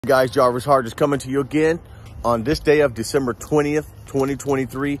Guys, Jarvis Hart is coming to you again on this day of December 20th,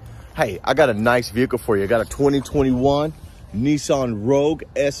 2023. Hey, I got a nice vehicle for you. I got a 2021 Nissan Rogue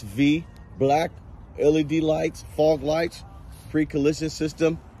SV, black, LED lights, fog lights, pre-collision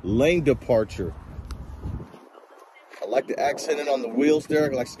system, lane departure. I like the accenting on the wheels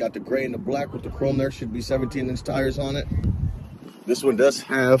there. Like it's got the gray and the black with the chrome there. Should be 17-inch tires on it. This one does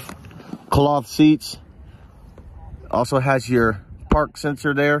have cloth seats. Also has your park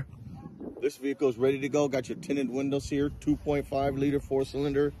sensor there. This vehicle is ready to go. Got your tinted windows here, 2.5 liter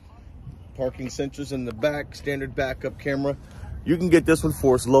 4-cylinder, parking sensors in the back, standard backup camera. You can get this one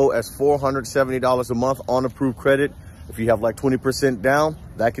for as low as $470 a month on approved credit. If you have like 20% down,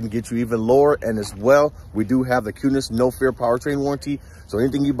 that can get you even lower. And as well, we do have the Kunes no fear powertrain warranty. So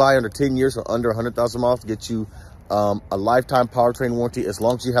anything you buy under 10 years or under 100,000 miles gets you a lifetime powertrain warranty as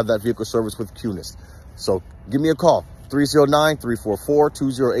long as you have that vehicle serviced with Kunes. So give me a call,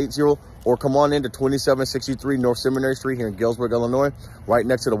 309-344-2080, or come on in to 2763 North Seminary Street here in Galesburg, Illinois, right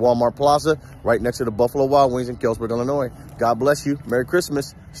next to the Walmart Plaza, right next to the Buffalo Wild Wings in Galesburg, Illinois. God bless you. Merry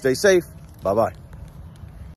Christmas. Stay safe. Bye-bye.